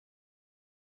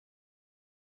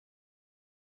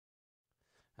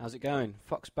How's it going?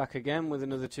 Fox back again with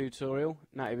another tutorial.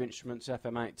 Native Instruments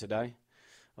FM8 today.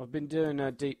 I've been doing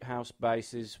deep house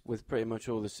basses with pretty much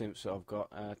all the synths that I've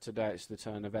got. Today it's the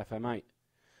turn of FM8.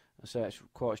 So it's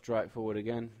quite straightforward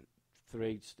again.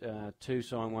 Two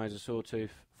sine waves, a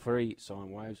sawtooth, three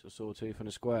sine waves, a sawtooth and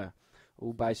a square.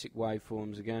 All basic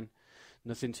waveforms again.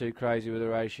 Nothing too crazy with the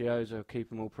ratios. I'll keep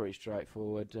them all pretty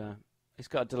straightforward. It's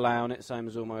got a delay on it, same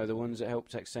as all my other ones. It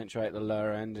helps accentuate the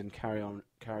lower end and carry on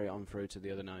through to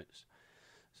the other notes.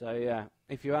 So yeah,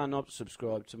 if you are not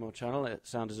subscribed to my channel at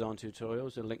Sound Design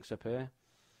Tutorials, the link's up here.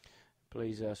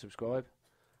 Please subscribe.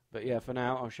 But yeah, for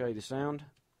now I'll show you the sound.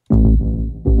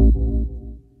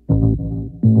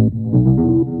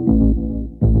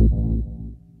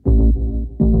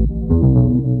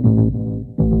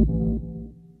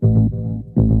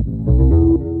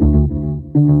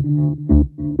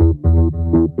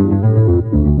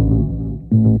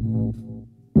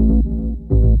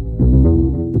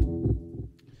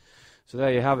 So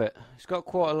there you have it. It's got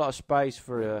quite a lot of space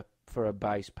for a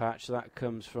bass patch. That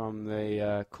comes from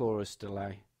the chorus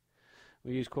delay.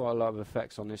 We use quite a lot of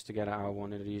effects on this to get out. I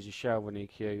wanted to use a Shelving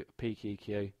Eq, peak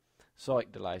EQ, cyc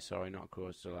delay, sorry, not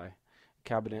chorus delay,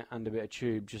 cabinet, and a bit of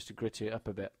tube just to grit it up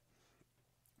a bit.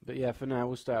 But yeah, for now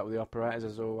we'll start with the operators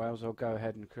as always. I'll go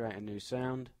ahead and create a new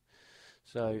sound.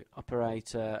 So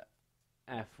operator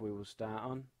F we will start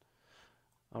on.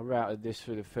 I routed this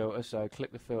through the filter, so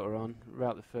click the filter on,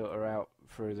 route the filter out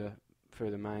through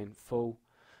the main full,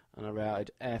 and I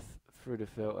routed F through the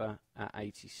filter at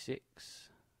 86,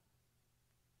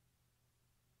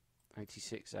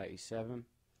 87,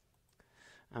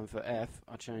 and for F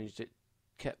I changed it,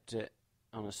 kept it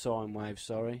on a sine wave,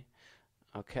 sorry.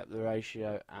 I kept the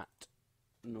ratio at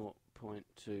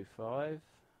 0.25.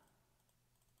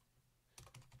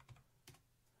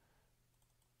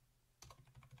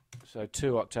 So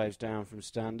 2 octaves down from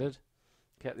standard.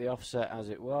 Kept the offset as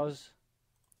it was.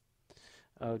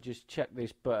 I'll just check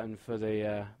this button for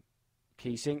the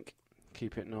key sync.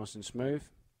 Keep it nice and smooth.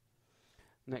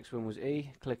 Next one was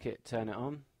E. Click it, turn it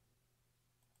on.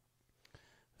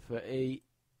 For E,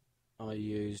 I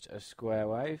used a square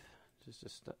wave, just a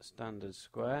standard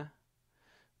square.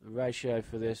 The ratio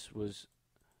for this was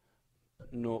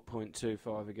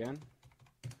 0.25 again.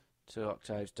 2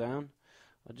 octaves down.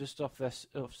 I just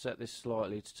offset this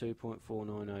slightly to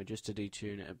 2.490 just to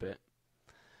detune it a bit,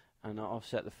 and I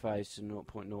offset the phase to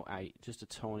 0.08, just a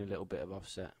tiny little bit of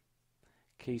offset.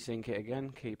 Key sync it again,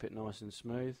 keep it nice and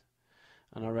smooth,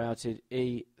 and I routed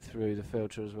E through the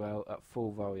filter as well at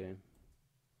full volume.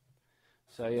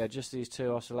 So yeah, just these two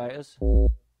oscillators.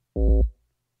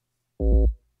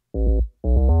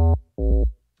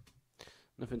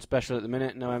 Nothing special at the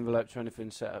minute, no envelopes or anything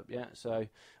set up yet, so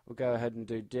we'll go ahead and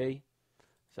do D.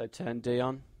 So turn D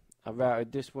on. I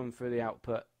routed this one through the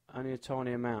output, only a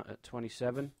tiny amount at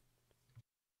 27.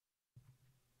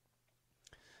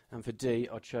 And for D,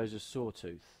 I chose a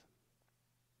sawtooth.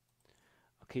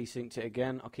 I key synced it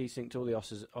again. I key synced all the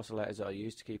oscillators that I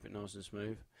used to keep it nice and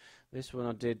smooth. This one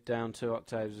I did down 2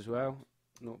 octaves as well,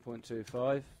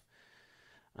 0.25.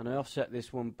 And I offset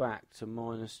this one back to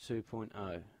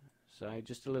 -2.0. So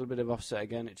just a little bit of offset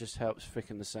again, it just helps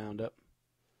thicken the sound up.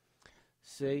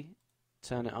 C.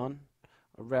 Turn it on.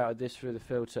 I routed this through the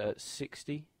filter at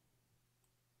 60.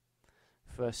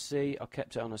 For C, I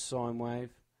kept it on a sine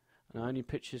wave, and I only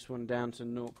pitched this one down to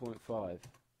 0.5,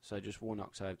 so just 1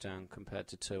 octave down compared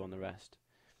to 2 on the rest.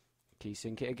 Key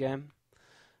sync it again.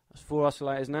 That's 4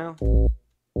 oscillators now.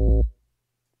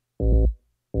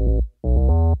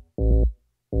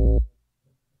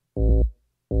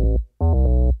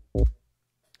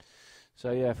 So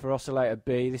yeah, for oscillator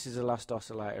B, this is the last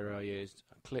oscillator I used.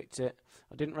 I clicked it.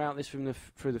 I didn't route this through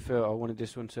the filter. I wanted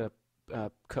this one to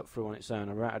cut through on its own.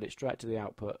 I routed it straight to the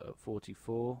output at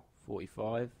 44,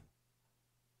 45.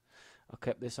 I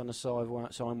kept this on a sine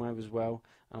wave as well,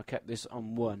 and I kept this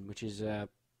on 1, which is the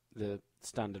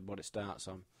standard what it starts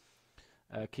on.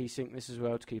 Key sync this as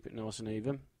well to keep it nice and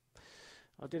even.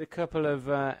 I did a couple of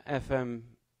FM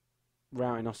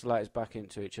routing oscillators back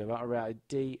into each other. I routed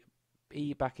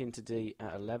E back into D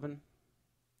at 11.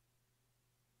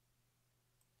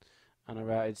 And I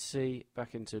routed C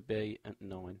back into B at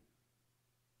 9.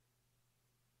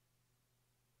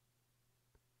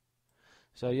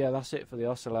 So yeah, that's it for the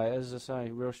oscillators. As I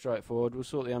say, real straightforward. We'll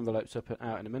sort the envelopes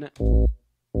out in a minute.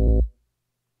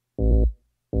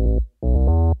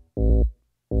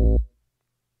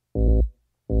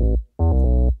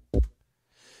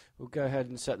 We'll go ahead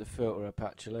and set the filter up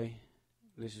actually.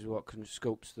 This is what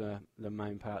sculpts the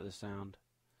main part of the sound.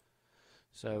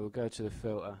 So we'll go to the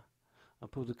filter. I'll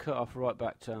pull the cutoff right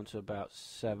back down to about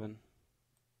 7.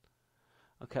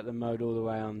 I kept the mode all the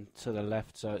way on to the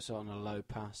left, so it's on a low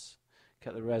pass.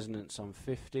 Kept the resonance on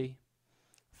 50.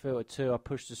 Filter 2, I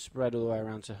pushed the spread all the way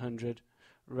around to 100.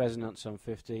 Resonance on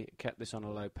 50. Kept this on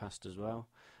a low pass as well.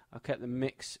 I kept the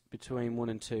mix between 1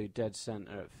 and 2 dead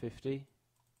center at 50.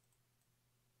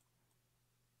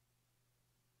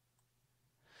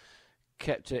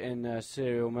 Kept it in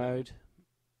serial mode,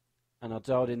 and I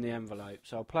dialed in the envelope.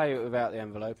 So I'll play it without the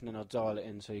envelope, and then I'll dial it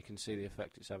in so you can see the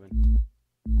effect it's having.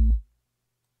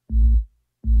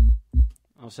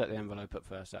 I'll set the envelope up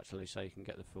first, actually, so you can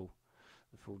get the full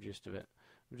gist of it.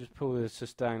 We'll just pull the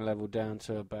sustain level down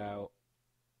to about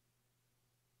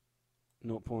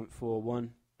 0.41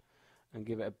 and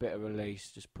give it a bit of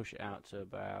release. Just push it out to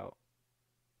about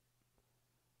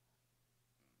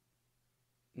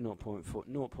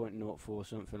 0.04,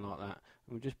 something like that.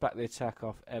 And we'll just back the attack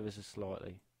off ever so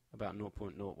slightly, about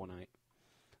 0.018.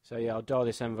 So yeah, I'll dial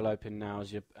this envelope in now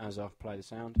as I play the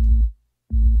sound.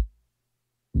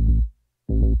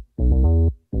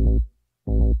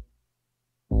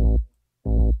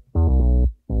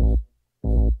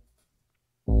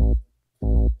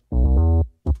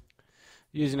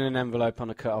 Using an envelope on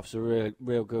a cut-off is a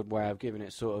real good way of giving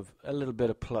it sort of a little bit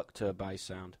of pluck to a bass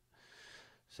sound.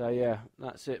 So yeah,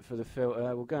 that's it for the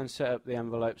filter. We'll go and set up the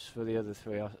envelopes for the other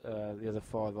 5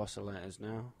 oscillators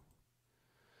now.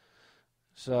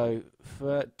 So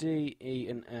for D, E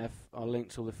and F, I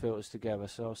linked all the filters together.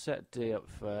 So I'll set D up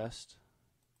first,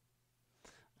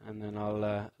 and then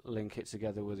I'll link it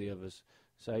together with the others.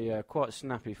 So yeah, quite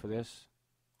snappy for this.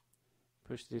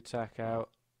 Push the attack out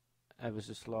ever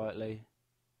so slightly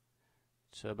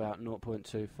to about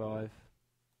 0.25.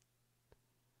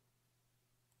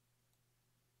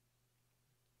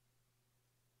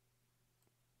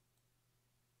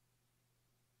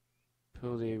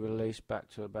 Pull the release back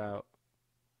to about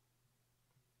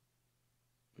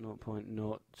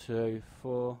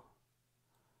 0.024.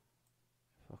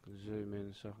 If I can zoom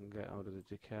in so I can get out of the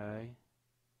decay.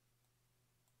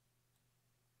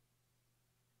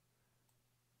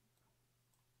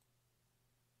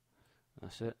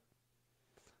 That's it.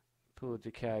 Pull the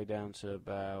decay down to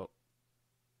about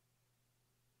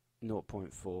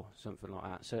 0.4, something like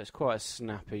that. So it's quite a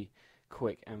snappy,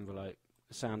 quick envelope.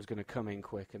 The sound's going to come in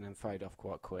quick and then fade off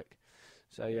quite quick.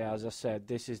 So yeah, as I said,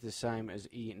 this is the same as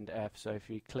E and F. So if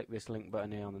you click this link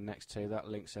button here on the next two, that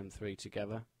links them three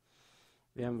together.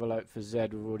 The envelope for Z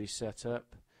we've already set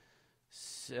up.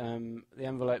 The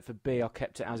envelope for B, I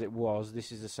kept it as it was.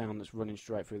 This is the sound that's running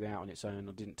straight through the out on its own.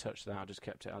 I didn't touch that, I just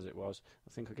kept it as it was.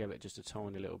 I think I gave it just a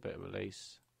tiny little bit of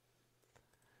release.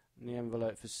 And the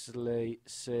envelope for C,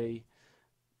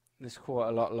 this is quite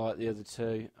a lot like the other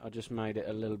two. I just made it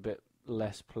a little bit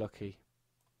less plucky.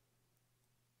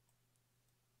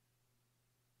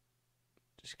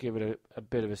 Just give it a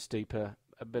bit of a steeper,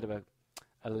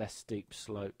 a less steep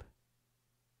slope.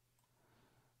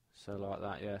 So like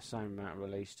that, yeah, same amount of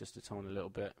release, just a tiny little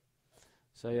bit.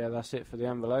 So yeah, that's it for the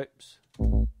envelopes.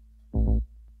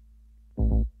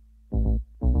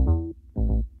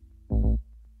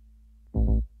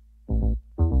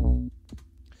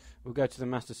 We'll go to the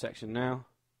master section now.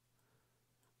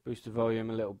 Boost the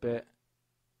volume a little bit.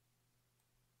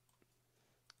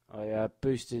 I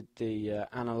boosted the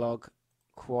analog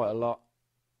quite a lot,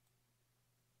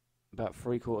 about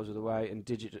 3/4 of the way, and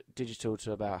digital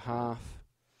to about half.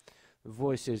 The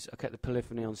voices, I kept the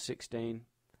polyphony on 16,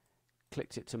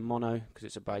 clicked it to mono because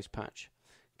it's a bass patch,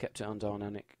 kept it on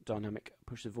dynamic,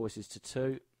 pushed the voices to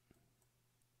 2.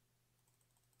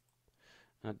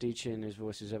 Now detuned his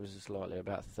voices ever so slightly,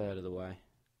 about 1/3 of the way.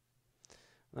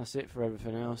 That's it for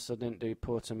everything else. I didn't do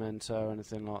portamento or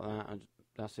anything like that.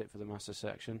 That's it for the master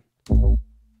section.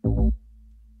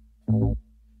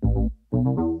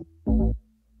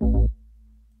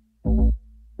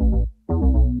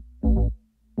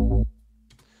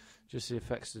 Just the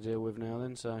effects to deal with now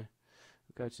then, so we'll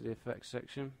go to the effects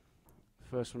section. The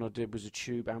first one I did was a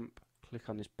tube amp. Click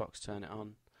on this box, turn it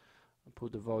on. I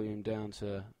pulled the volume down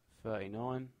to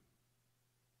 39,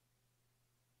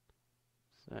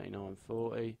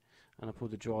 3940, and I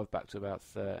pulled the drive back to about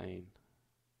 13,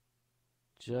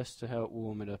 just to help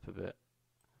warm it up a bit.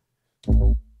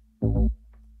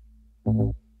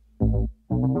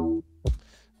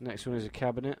 Next one is a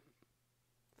cabinet.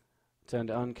 Turned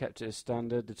it on, kept it as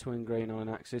standard, the twin green on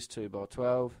an axis,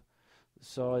 2x12. The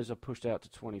size I pushed out to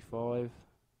 25.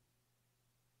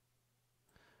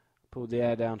 Pulled the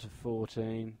air down to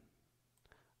 14.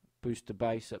 Boost the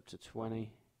bass up to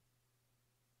 20.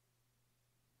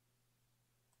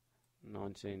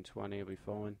 19, 20 will be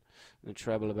fine. And the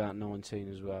treble about 19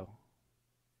 as well.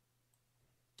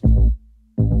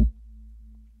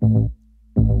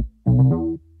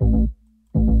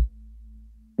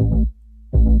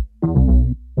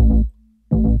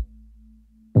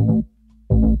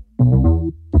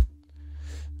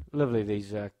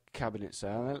 these cabinets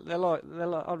are. They're like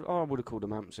I would have called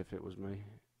them amps if it was me.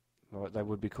 Like they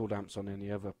would be called amps on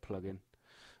any other plugin.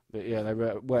 But yeah, they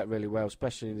work really well,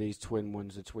 especially these twin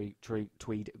ones, the tweed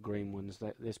green ones.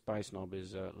 This bass knob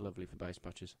is lovely for bass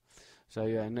patches. So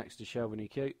yeah, next to Shelving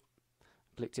Eq,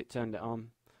 clicked it, turned it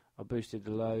on. I boosted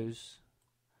the lows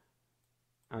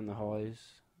and the highs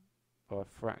by a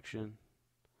fraction.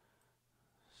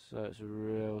 So it's a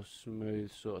real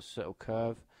smooth sort of subtle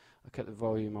curve. I kept the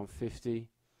volume on 50.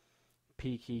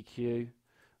 Peak EQ,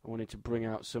 I wanted to bring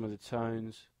out some of the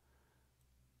tones.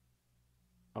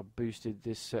 I boosted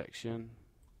this section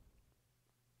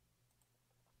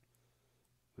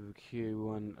with a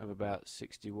Q1 of about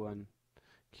 61.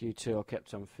 Q2 I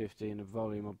kept on 50 and the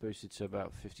volume I boosted to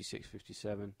about 56,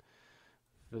 57.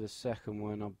 For the second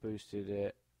one I boosted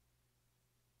it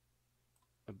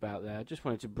about there. I just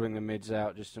wanted to bring the mids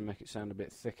out just to make it sound a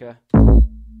bit thicker.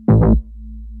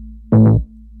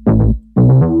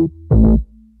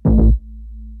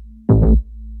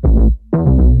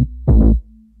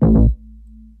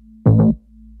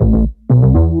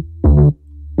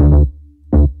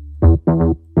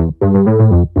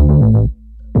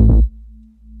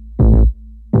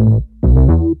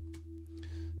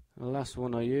 The last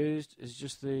one I used is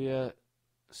just the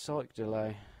psych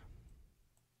delay.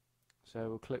 So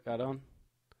we'll click that on.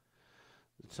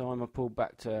 The time I pulled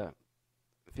back to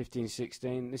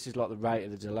 15/16. This is like the rate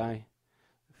of the delay.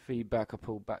 Feedback I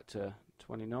pulled back to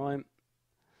 29.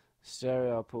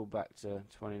 Stereo I pulled back to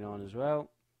 29 as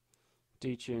well.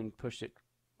 Detune pushed it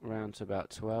around to about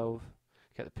 12.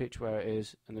 Get the pitch where it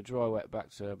is, and the dry wet back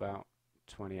to about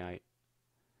 28.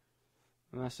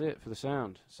 And that's it for the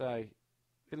sound. So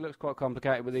it looks quite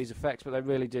complicated with these effects, but they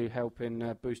really do help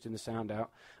in boosting the sound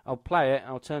out. I'll play it,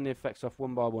 I'll turn the effects off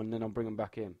one by one, and then I'll bring them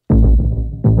back in.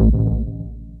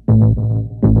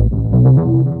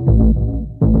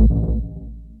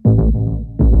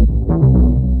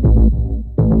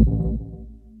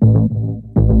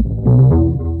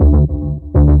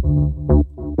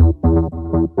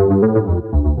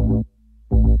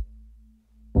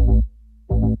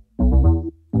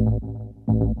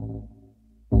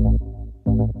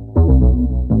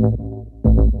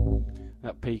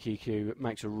 That peak EQ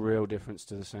makes a real difference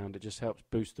to the sound. It just helps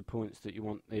boost the points that you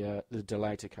want the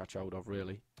delay to catch hold of,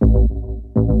 really.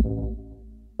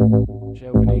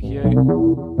 Shelving EQ,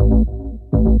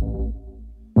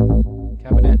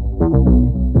 cabinet,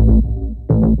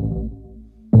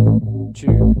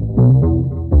 tube,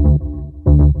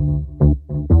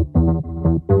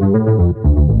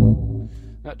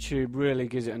 that tube really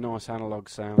gives it a nice analog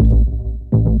sound.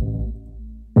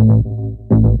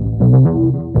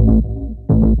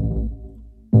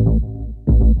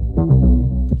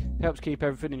 Helps keep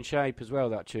everything in shape as well,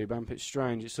 that tube amp. It's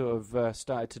strange, it sort of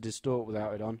started to distort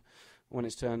without it on. When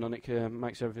it's turned on, it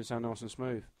makes everything sound nice and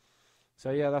smooth.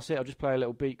 So yeah, that's it. I'll just play a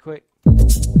little beat quick.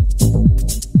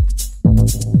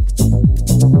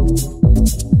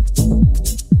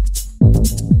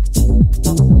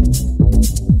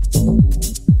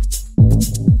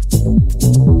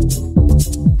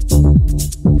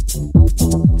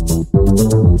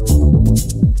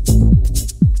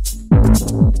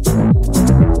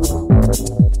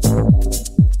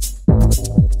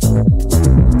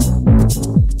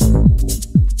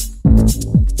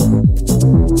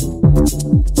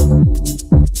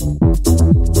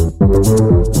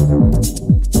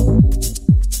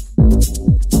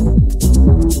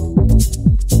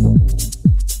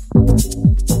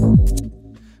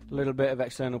 A little bit of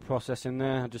external processing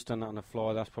there. I've just done that on the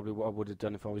fly. That's probably what I would have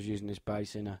done if I was using this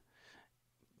bass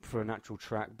for an actual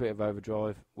track. Bit of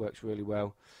overdrive works really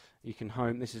well. You can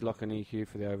home. This is like an EQ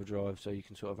for the overdrive, so you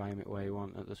can sort of aim it where you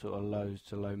want at the sort of lows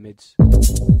to low mids.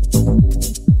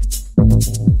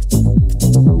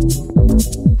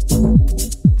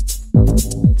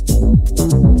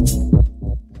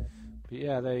 But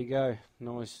yeah, there you go.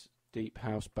 Nice deep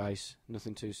house bass.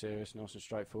 Nothing too serious. Nice and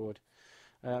straightforward.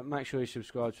 Make sure you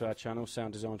subscribe to our channel,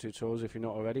 Sound Design Tutorials, if you're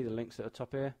not already. The link's at the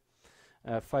top here.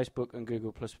 Facebook and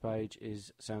Google Plus page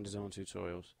is Sound Design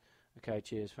Tutorials. Okay,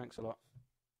 cheers. Thanks a lot.